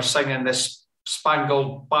go in and they're singing this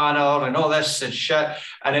Spangled Banner and all this and shit,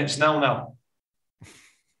 and it's 0-0.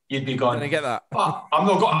 You'd be going, I get that. Oh, I'm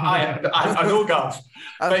not going. I know, Gav.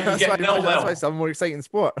 But you get 0-0. That's why it's a more exciting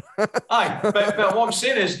sport. Aye, but what I'm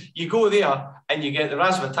saying is, you go there and you get the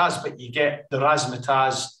razzmatazz, but you get the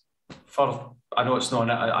razzmatazz for, I know it's not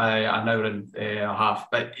an hour and a half,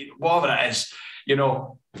 but whatever it is, you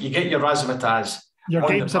get your razzmatazz. Your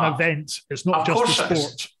game's an event. It's not just a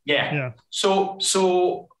sport. Yeah.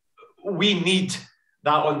 So we need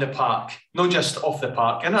that on the park, not just off the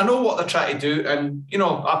park. And I know what they're trying to do. And,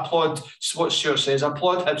 I applaud what Stuart says. I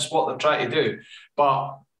applaud Hibs what they're trying to do.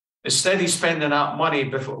 But instead of spending that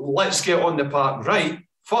money, let's get on the park right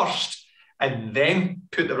first and then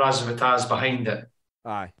put the razzmatazz behind it.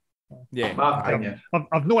 Aye. Yeah. My opinion.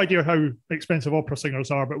 I've no idea how expensive opera singers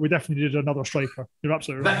are, but we definitely need another striker. You're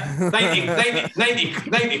absolutely right.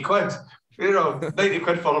 90 quid. 90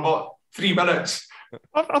 quid for about 3 minutes.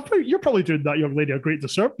 You're probably doing that young lady a great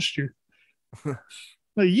disservice, Stu.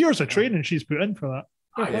 Years of training she's put in for that.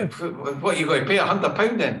 What are you going to pay?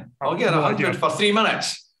 £100 then? I'll get 100 for 3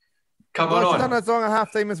 minutes. Come on. She's done a song at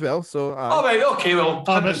half time as well. So, all right, okay, well,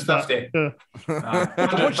 150.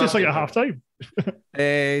 What did she sing at half time?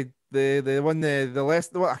 The one, the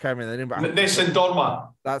Leicester, I can't remember the name, but Nessun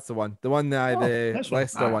Dorma. That's the one. The one, the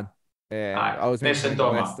Leicester one. I was mentioning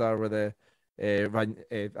Leicester with the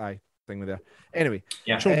thing with there. Anyway,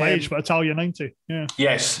 show my age, but Italian 90. Yeah.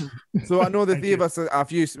 Yes. So I know the three of us a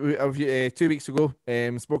few 2 weeks ago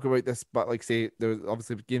spoke about this, but like say there was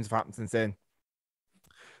obviously games have happened since then.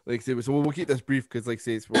 Like say, so we'll keep this brief because like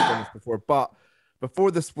say we've done this before, but before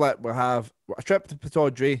the split we'll have a trip to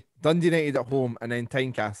Pittodrie, Dundee United at home, and then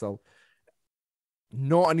Tynecastle.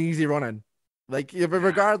 not an easy run in. Like,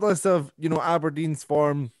 regardless of, Aberdeen's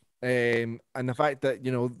form, and the fact that,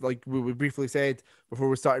 like we briefly said before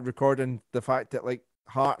we started recording, the fact that, like,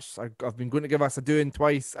 Hearts have been going to give us a doing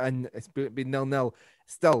twice and it's been 0-0.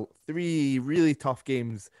 Still, 3 really tough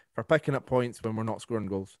games for picking up points when we're not scoring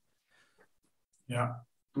goals. Yeah.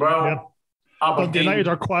 Well, Aberdeen United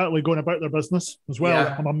are quietly going about their business as well.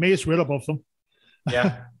 Yeah. I'm amazed we're above them.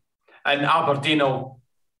 Yeah. And Aberdeen will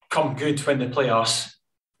come good when they play us.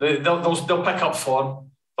 They'll pick up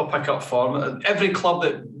form. They'll pick up form. Every club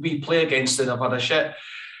that we play against and have had a shit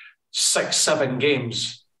 6-7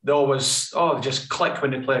 games, they always just click when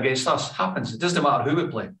they play against us. Happens. It doesn't matter who we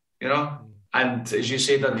play, And as you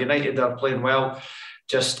say, that United are playing well,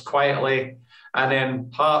 just quietly. And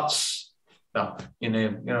then Hearts, where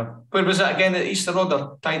was it again at Easter Road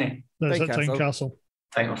or Tiny? That's at Tynecastle.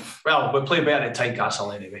 Well, we play better at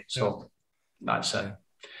Tynecastle anyway, so that's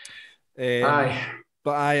it. Aye.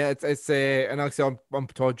 But it's and actually on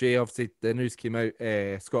Pataudry, obviously the news came out,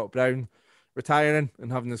 Scott Brown retiring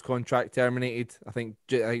and having his contract terminated. I think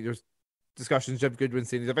there's discussions, Jim Goodwin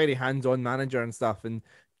saying he's a very hands-on manager and stuff, and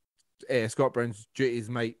Scott Brown's duties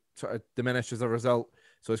might sort of diminish as a result.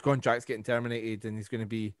 So his contract's getting terminated and he's going to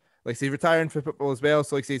be, like I say, retiring for football as well.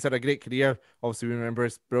 So like I say, he's had a great career. Obviously, we remember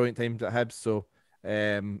his brilliant times at Hibs. So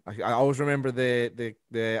I always remember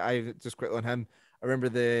I just quickly on him. I remember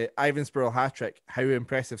the Ivansborough hat-trick, how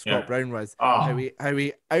impressive Scott Brown was, how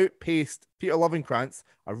he outpaced Peter Lovenkrands,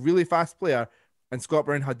 a really fast player, and Scott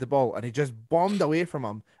Brown had the ball, and he just bombed away from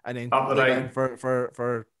him, and then played in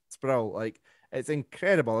for Sproul. Like, it's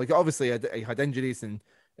incredible. Like, obviously, he had injuries, and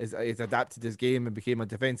he's adapted his game and became a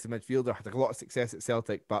defensive midfielder, had a lot of success at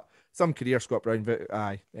Celtic, but some career Scott Brown,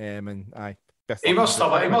 He must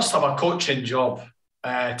have a coaching job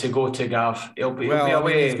to go to, Gav. He'll be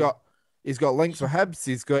away. He's got links with Hibs.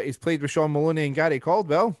 He's played with Sean Maloney and Gary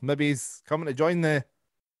Caldwell. Maybe he's coming to join the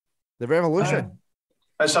revolution.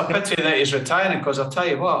 It's a pity that he's retiring, because I'll tell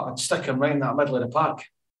you what, I'd stick him right in that middle of the park.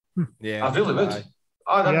 Yeah, I really would.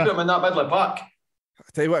 I'd put him in that middle of the park.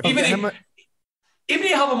 I'll tell you what, even if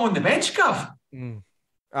you have him on the bench, Gav.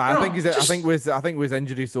 I think with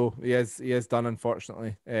injury, so he is done,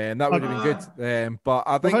 unfortunately, and that would have been good. But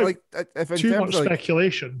I think if in too terms much of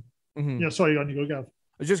speculation. Yeah, sorry, on you go, Gav.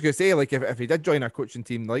 I was just going to say, like, if he did join our coaching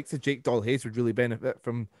team, the likes of Jake Doyle-Hayes would really benefit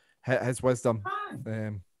from his wisdom.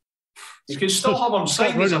 You could still have him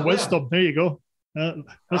signed as a wisdom. There you go.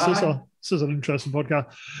 This is an interesting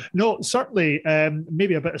podcast. No, certainly,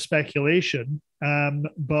 maybe a bit of speculation,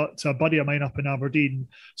 but a buddy of mine up in Aberdeen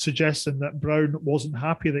suggesting that Brown wasn't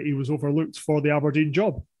happy that he was overlooked for the Aberdeen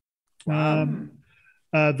job.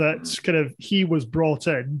 That kind of he was brought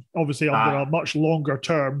in, obviously under a much longer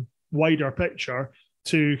term, wider picture,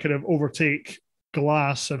 to kind of overtake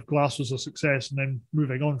Glass if Glass was a success, and then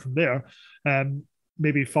moving on from there.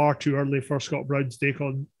 Maybe far too early for Scott Brown to take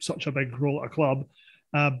on such a big role at a club.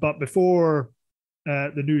 But before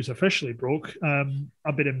the news officially broke,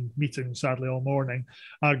 I've been in meetings sadly all morning.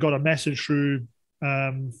 I got a message through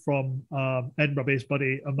from Edinburgh-based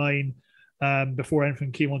buddy of mine before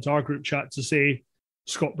anything came onto our group chat to say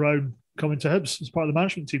Scott Brown coming to Hibs as part of the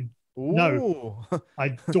management team. Ooh. Now,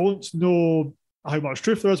 I don't know how much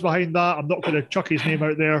truth there is behind that. I'm not going to chuck his name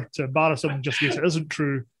out there to embarrass him just in case it isn't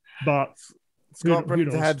true. But Scott Brown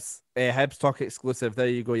to Hibs, Hibs Talk exclusive. There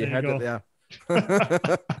you go. You heard it there.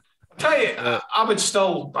 Tell you, I'd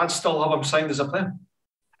still have him signed as a player.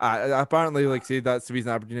 Apparently, like say, that's the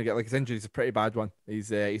reason Aberdeen get, like, his injury is a pretty bad one.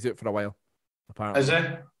 He's out for a while. Apparently, is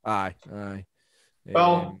it? Aye.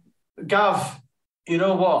 Well, Gav, you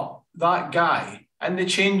know what? That guy in the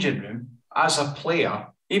changing room as a player,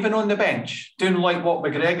 even on the bench, doing like what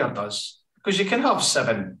McGregor does, because you can have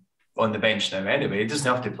 7 on the bench now anyway. He doesn't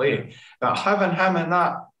have to play, but having him in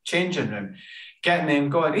that changing room, getting him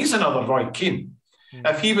going, he's another Roy Keane.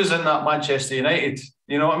 If he was in that Manchester United,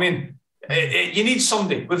 you know what I mean? You need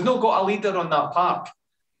somebody. We've not got a leader on that park.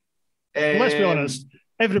 Let's be honest.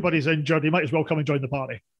 Everybody's injured. He might as well come and join the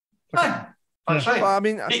party. That's right. Well, I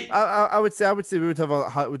mean, I would say we do have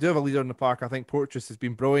a leader in the park. I think Porteous has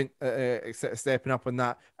been brilliant stepping up on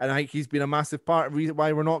that, and I think he's been a massive part of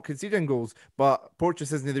why we're not conceding goals. But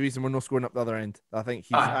Porteous isn't the reason we're not scoring up the other end. I think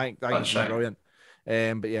he's been brilliant.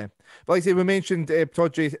 But like I say, we mentioned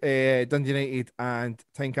Pataudry, Dundee United and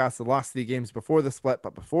Tynecastle the last 3 games before the split,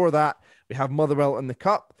 but before that we have Motherwell in the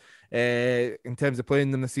Cup. In terms of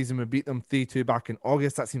playing them this season, we beat them 3-2 back in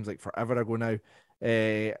August. That seems like forever ago now.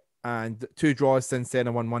 And 2 draws since then,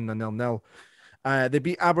 a 1-1 and 0-0. They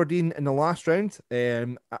beat Aberdeen in the last round,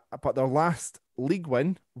 but their last league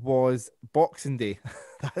win was Boxing Day.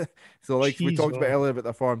 So, like we talked about earlier about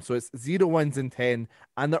their form, so it's 0 wins in 10,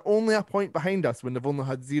 and they're only a point behind us when they've only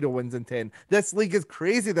had 0 wins in 10. This league is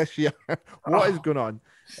crazy this year. What is going on?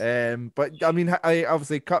 But I mean, I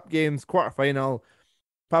obviously cup games, quarterfinal.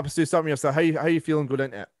 Papa Stu, start me off. So, how you feeling going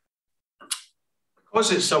into it?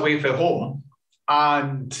 Because it's away from home,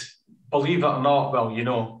 and believe it or not, well, you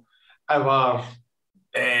know, our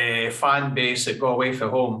fan base that go away from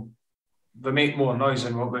home, they make more noise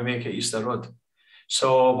than what we make at Easter Road.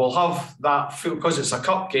 So we'll have that full, because it's a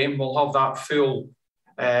cup game, we'll have that full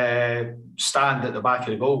stand at the back of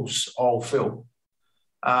the goals, all full.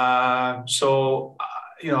 So,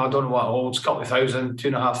 you know, I don't know what it holds, a couple of thousand,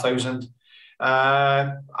 2,500.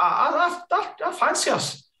 I fancy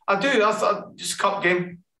us. I do. I thought just a cup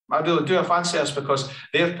game. I really do. I fancy us because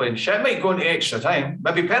they're playing shit. It might go into extra time,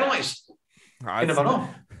 maybe penalties. You never know.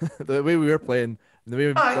 The way we were playing, the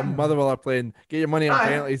way Motherwell are playing, get your money on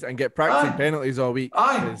penalties and get practicing penalties all week.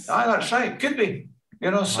 Aye, that's right. Could be.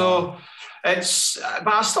 You know, so it's.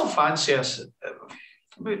 But I still fancy us.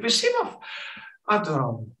 We seem to. I don't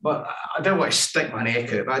know, but I don't want to stick my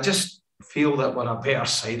neck out. But I just feel that we're a better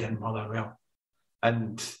side than Motherwell,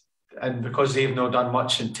 and because they've not done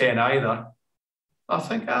much in 10 either. I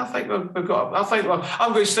think we've got.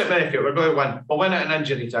 I'm going to stick my neck out. We're going to win. We'll win it in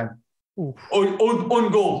injury time.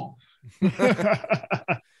 On goal.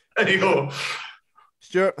 There you go.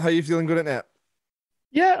 Stuart, how are you feeling going into it?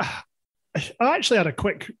 Yeah, I actually had a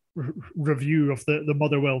quick review of the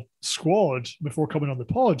Motherwell squad before coming on the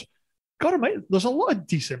pod. God, there's a lot of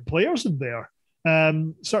decent players in there.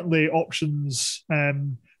 Certainly options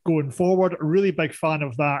going forward. A really big fan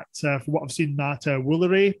of that, from what I've seen, that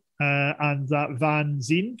Woolery and that Van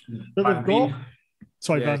Zeen that they've got.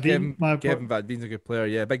 Sorry, yeah, Van Veen. Kevin Van Veen's a good player.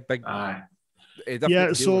 Yeah, big.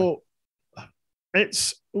 Yeah, so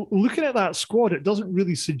it's looking at that squad, it doesn't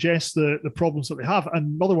really suggest the problems that they have.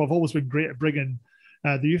 And Motherwell have always been great at bringing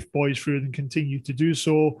the youth boys through and continue to do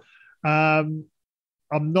so. I'm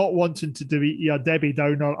not wanting to be a Debbie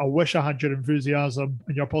Downer. I wish I had your enthusiasm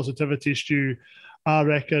and your positivity, Stu. I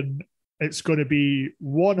reckon it's going to be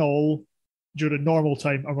 1-1 during normal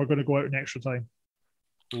time, and we're going to go out in extra time.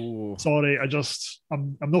 Ooh. Sorry,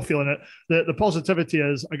 I'm not feeling it. The positivity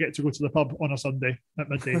is I get to go to the pub on a Sunday at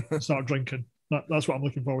midday and start drinking. That's what I'm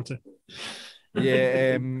looking forward to.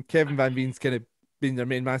 Yeah, Kevin Van Veen's kind of been their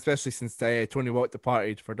main man, especially since Tony Watt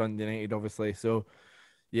departed for Dundee United, obviously. So,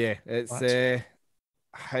 yeah, it's a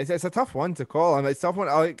tough one to call. I mean, it's a tough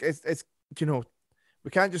one. It's you know,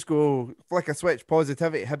 we can't just go flick a switch.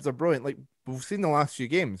 Positivity, Hibs are brilliant. Like we've seen the last few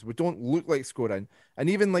games, we don't look like scoring, and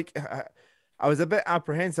even like. I was a bit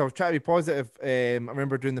apprehensive. I was trying to be positive. I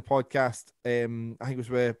remember doing the podcast, I think it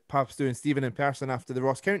was with Papa Stu and Stephen in person after the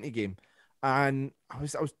Ross County game. And I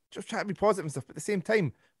was just trying to be positive and stuff. But at the same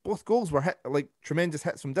time, both goals were hit like tremendous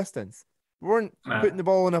hits from distance. We weren't putting the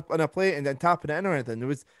ball on a plate and then tapping it in or anything.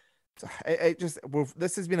 This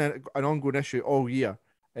has been an ongoing issue all year.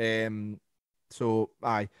 So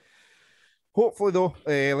aye. Hopefully though,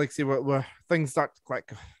 like I say, where things start to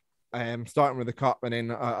click. Starting with the cup and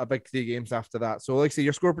then a big 3 games after that. So, like I say,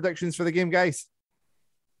 your score predictions for the game, guys?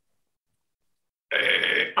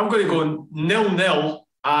 I'm going to go 0-0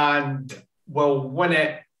 and we'll win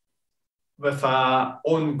it with a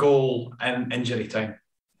own goal in injury time.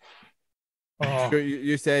 Oh.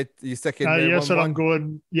 You said you stick in yes, and I'm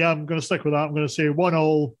going to stick with that. I'm going to say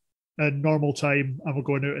 1-1 in normal time and we're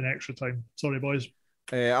going out in extra time. Sorry, boys.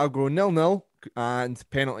 I'll go 0-0 and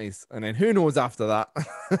penalties, and then who knows after that.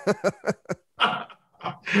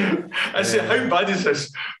 I say, how bad is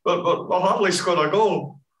this? We'll hardly score a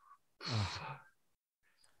goal.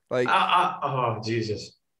 Like, oh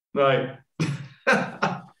Jesus! Right.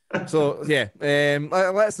 So yeah,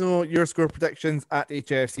 let us know your score predictions at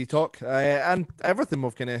HFC Talk and everything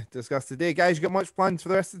we've kind of discussed today, guys. You got much planned for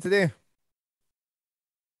the rest of today?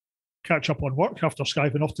 Catch up on work after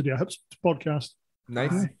skiving off to do a Hibs podcast.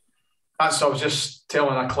 Nice. That's what I was just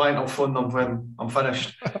telling a client I'll phone them when I'm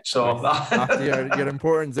finished. So after your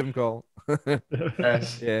important Zoom call.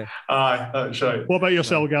 Yes. Yeah. Aye, that's right. What about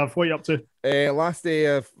yourself, Gav? What are you up to? Last day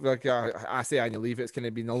of I say annual leave. It's kind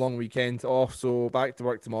of been a long weekend off, so back to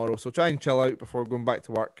work tomorrow. So try and chill out before going back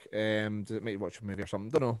to work. Maybe watch a movie or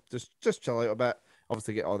something. Don't know. Just chill out a bit.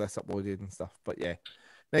 Obviously get all this uploaded and stuff. But yeah.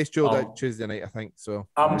 Nice chilled out Tuesday night, I think. So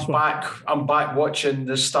I'm back watching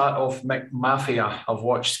the start of McMafia. I've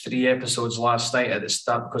watched 3 episodes last night at the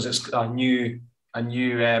start because it's a new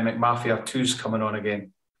McMafia 2's coming on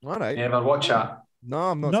again. All right. You ever watch that? No,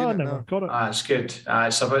 I'm not. No, never got it. It's good.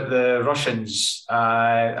 It's about the Russians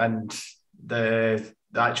and the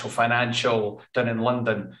actual financial down in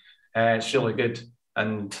London It's really good,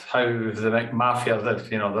 and how the mafia,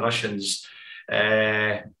 the Russians,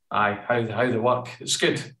 how they work. It's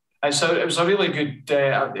good. It was a really good.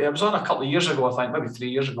 It was on a couple of years ago, I think, maybe 3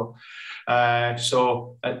 years ago.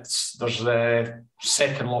 So there's the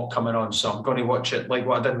second lot coming on, so I'm going to watch it like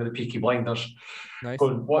what I did with the Peaky Blinders. Nice. Go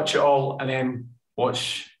and watch it all, and then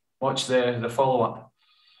watch the follow up.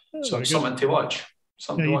 So it's something to watch.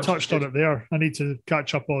 You touched on it there. I need to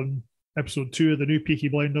catch up on episode 2 of the new Peaky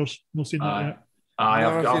Blinders. Not seen that yet.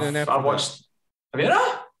 I've watched. Have you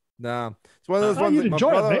not? Nah, it's one of those ones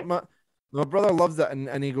that my brother loves it,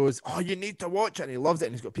 and he goes, "Oh, you need to watch it," and he loves it,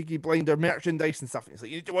 and he's got Peaky Blinder merchandise and stuff. And he's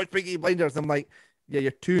like, "You need to watch Peaky Blinders." I'm like, "Yeah,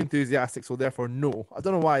 you're too enthusiastic, so therefore no." I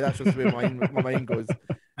don't know why. That's just the way my mind goes.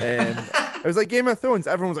 It was like Game of Thrones.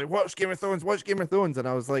 Everyone was like, "Watch Game of Thrones, watch Game of Thrones," and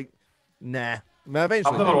I was like, "Nah."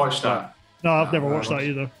 Eventually, I've never watched that. No, I've never watched that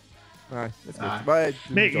either. Aye, it's good. But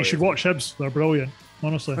mate, you should watch Hibs. They're brilliant.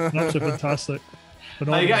 Honestly, they're absolutely fantastic. You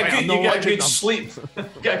get a good sleep.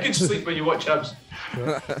 You get a good sleep when you watch Hibs.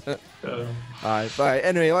 Aye, but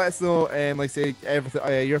anyway, let us know. Like I say,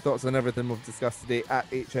 everything, your thoughts on everything we've discussed today at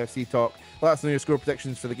HFC Talk. Let us know your score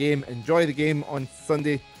predictions for the game. Enjoy the game on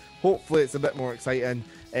Sunday. Hopefully, it's a bit more exciting.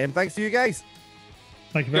 Thanks to you guys.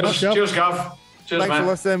 Thank you very much. Cheers, Gav. Cheers, Thanks for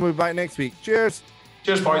listening. We'll be back next week. Cheers.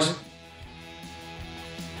 Cheers, boys.